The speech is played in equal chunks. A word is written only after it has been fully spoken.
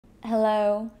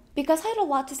Hello. Because I had a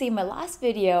lot to say in my last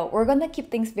video, we're gonna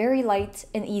keep things very light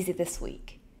and easy this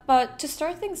week. But to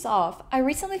start things off, I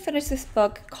recently finished this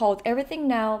book called Everything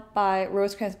Now by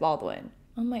Rosecrans Baldwin.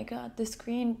 Oh my god, the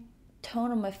screen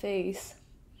tone on my face.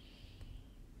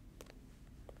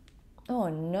 Oh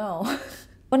no.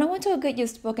 When I went to a good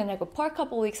used book in Echo Park a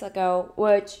couple weeks ago,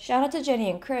 which shout out to Jenny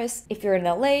and Chris, if you're in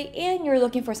LA and you're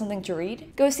looking for something to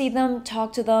read, go see them,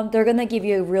 talk to them, they're gonna give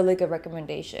you a really good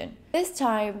recommendation. This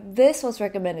time, this was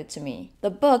recommended to me. The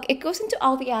book, it goes into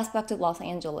all the aspects of Los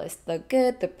Angeles, the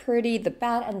good, the pretty, the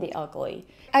bad, and the ugly.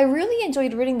 I really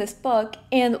enjoyed reading this book,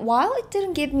 and while it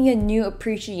didn't give me a new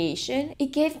appreciation, it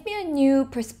gave me a new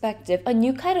perspective, a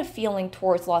new kind of feeling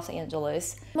towards Los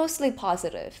Angeles, mostly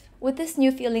positive. With this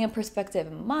new feeling and perspective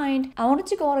in mind, I wanted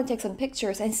to go out and take some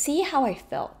pictures and see how I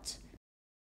felt.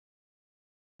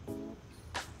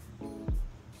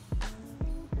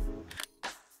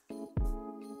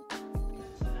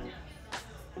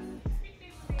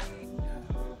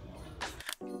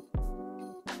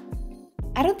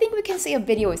 I don't think we can say a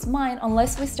video is mine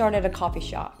unless we start at a coffee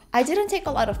shop. I didn't take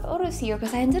a lot of photos here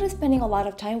because I ended up spending a lot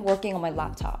of time working on my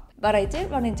laptop. But I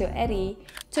did run into Eddie,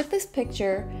 took this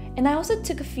picture, and I also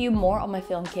took a few more on my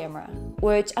film camera,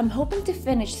 which I'm hoping to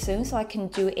finish soon so I can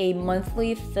do a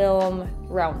monthly film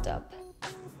roundup.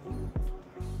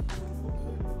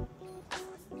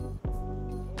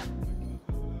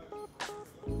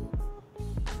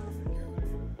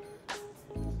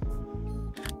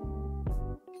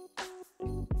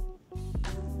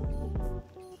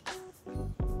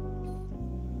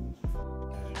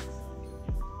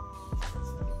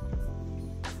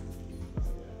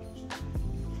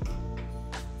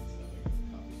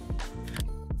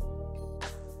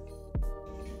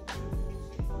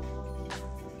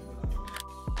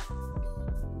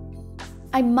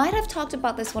 I might have talked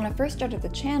about this when I first started the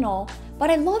channel, but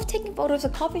I love taking photos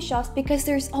of coffee shops because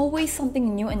there's always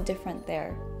something new and different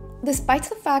there. Despite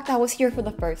the fact I was here for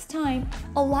the first time,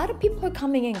 a lot of people are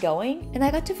coming and going, and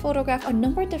I got to photograph a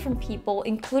number of different people,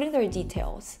 including their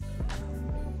details.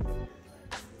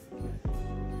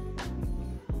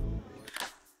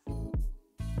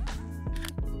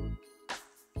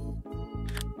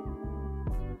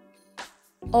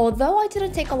 Although I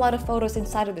didn't take a lot of photos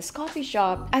inside of this coffee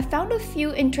shop, I found a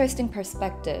few interesting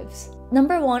perspectives.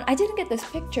 Number one, I didn't get this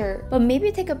picture, but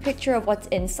maybe take a picture of what's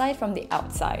inside from the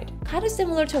outside. Kind of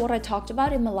similar to what I talked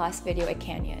about in my last video at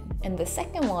Canyon. And the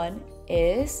second one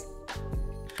is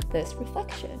this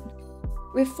reflection.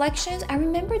 Reflections, I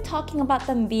remember talking about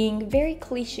them being very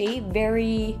cliche,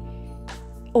 very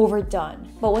overdone.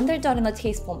 But when they're done in a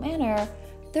tasteful manner,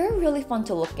 they're really fun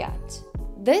to look at.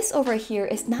 This over here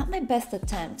is not my best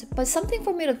attempt, but something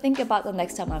for me to think about the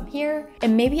next time I'm here,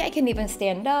 and maybe I can even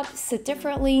stand up, sit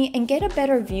differently, and get a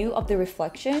better view of the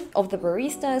reflection of the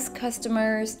baristas,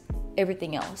 customers,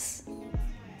 everything else.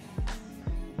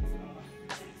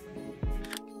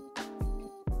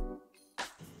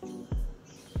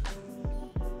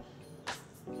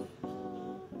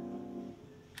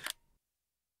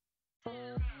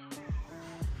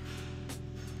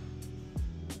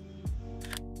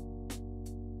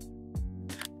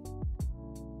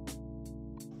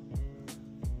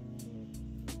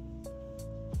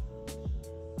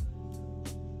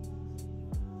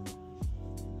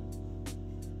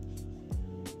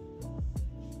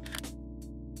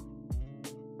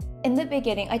 In the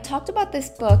beginning, I talked about this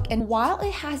book, and while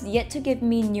it has yet to give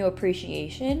me new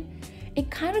appreciation,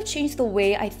 it kind of changed the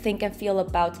way I think and feel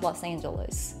about Los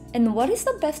Angeles. And what is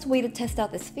the best way to test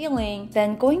out this feeling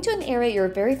than going to an area you're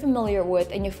very familiar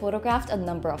with and you photographed a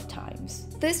number of times?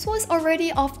 This was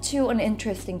already off to an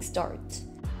interesting start.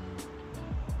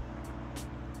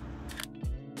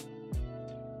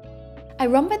 I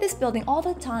run by this building all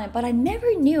the time, but I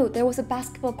never knew there was a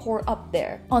basketball court up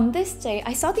there. On this day,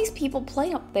 I saw these people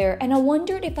play up there, and I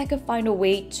wondered if I could find a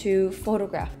way to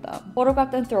photograph them. Photograph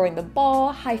them throwing the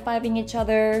ball, high-fiving each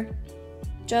other,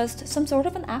 just some sort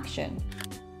of an action.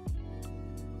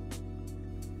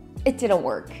 It didn't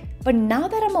work. But now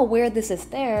that I'm aware this is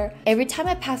there, every time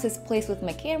I pass this place with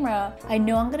my camera, I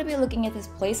know I'm gonna be looking at this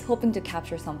place hoping to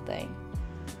capture something.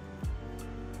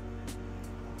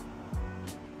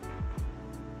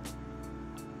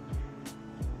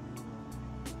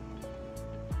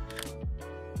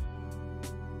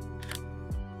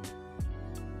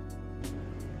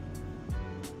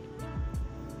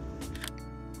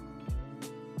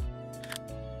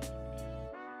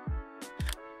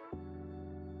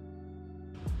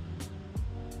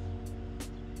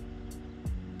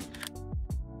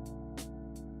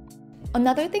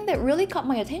 Another thing that really caught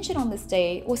my attention on this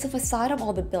day was the facade of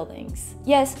all the buildings.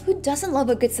 Yes, who doesn't love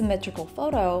a good symmetrical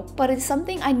photo, but it's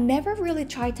something I never really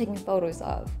tried taking photos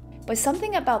of. But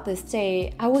something about this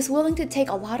day, I was willing to take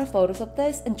a lot of photos of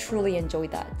this and truly enjoy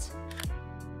that.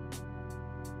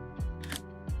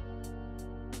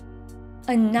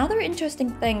 Another interesting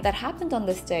thing that happened on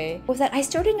this day was that I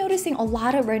started noticing a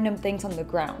lot of random things on the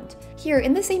ground. Here,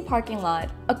 in the same parking lot,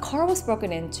 a car was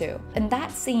broken into, and that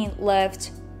scene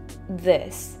left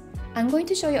this. I'm going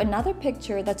to show you another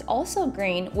picture that's also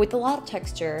green with a lot of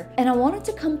texture, and I wanted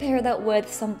to compare that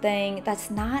with something that's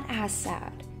not as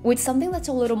sad, with something that's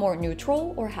a little more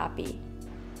neutral or happy.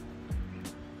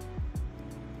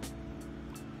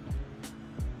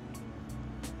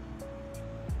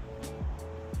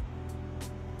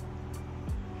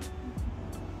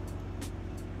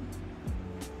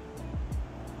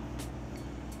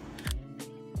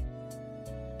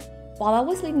 While I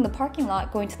was leaving the parking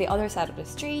lot going to the other side of the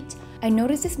street, I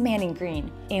noticed this man in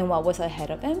green, and what was ahead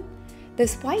of him?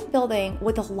 This white building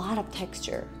with a lot of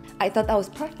texture. I thought that was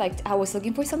perfect. I was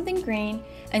looking for something green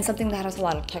and something that has a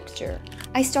lot of texture.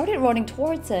 I started running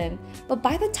towards him, but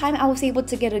by the time I was able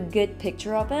to get a good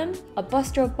picture of him, a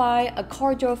bus drove by, a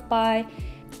car drove by,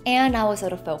 and I was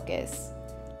out of focus.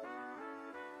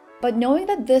 But knowing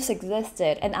that this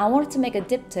existed and I wanted to make a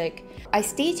diptych, I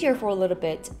stayed here for a little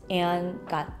bit and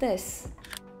got this.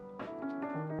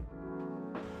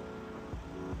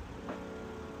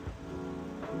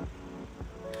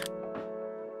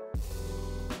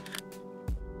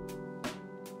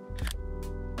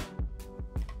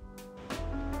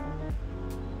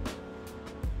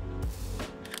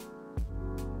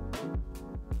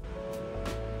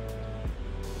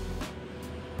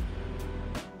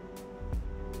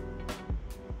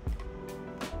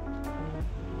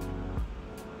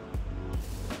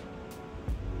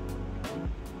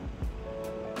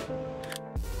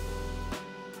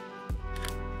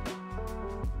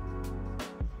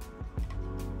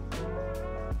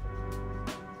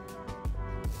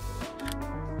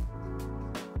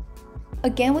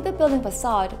 Again with the building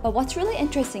facade, but what's really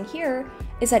interesting here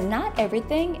is that not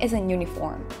everything is in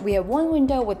uniform. We have one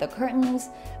window with the curtains,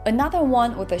 another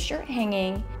one with a shirt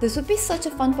hanging. This would be such a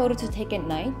fun photo to take at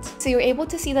night. So you're able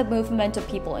to see the movement of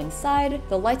people inside,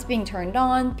 the lights being turned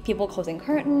on, people closing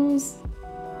curtains.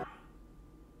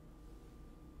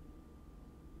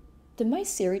 Did my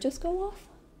Siri just go off?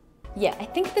 Yeah, I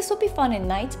think this would be fun at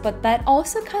night, but that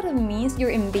also kind of means you're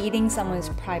invading someone's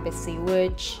privacy,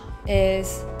 which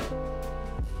is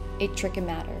a tricky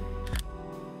matter.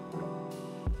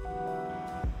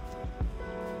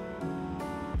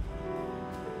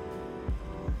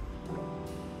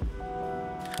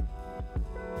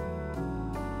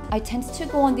 I tend to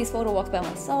go on these photo walks by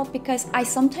myself because I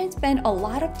sometimes spend a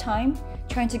lot of time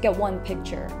trying to get one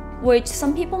picture, which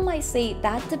some people might say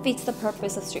that defeats the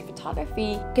purpose of street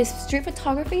photography because street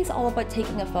photography is all about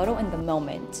taking a photo in the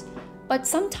moment. But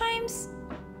sometimes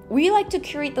we like to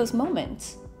curate those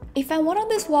moments. If I went on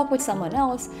this walk with someone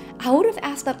else, I would have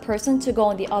asked that person to go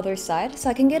on the other side so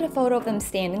I can get a photo of them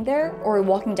standing there or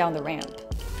walking down the ramp.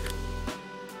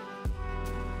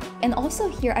 And also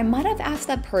here, I might have asked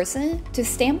that person to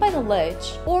stand by the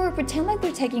ledge or pretend like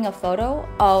they're taking a photo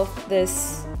of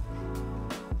this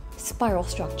spiral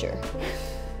structure.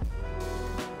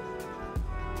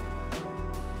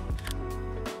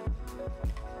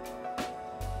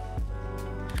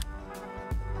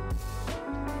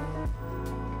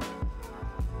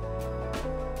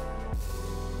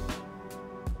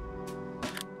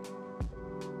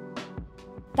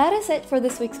 That is it for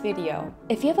this week's video.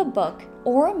 If you have a book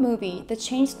or a movie that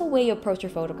changed the way you approach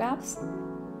your photographs,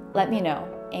 let me know,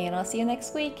 and I'll see you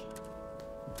next week.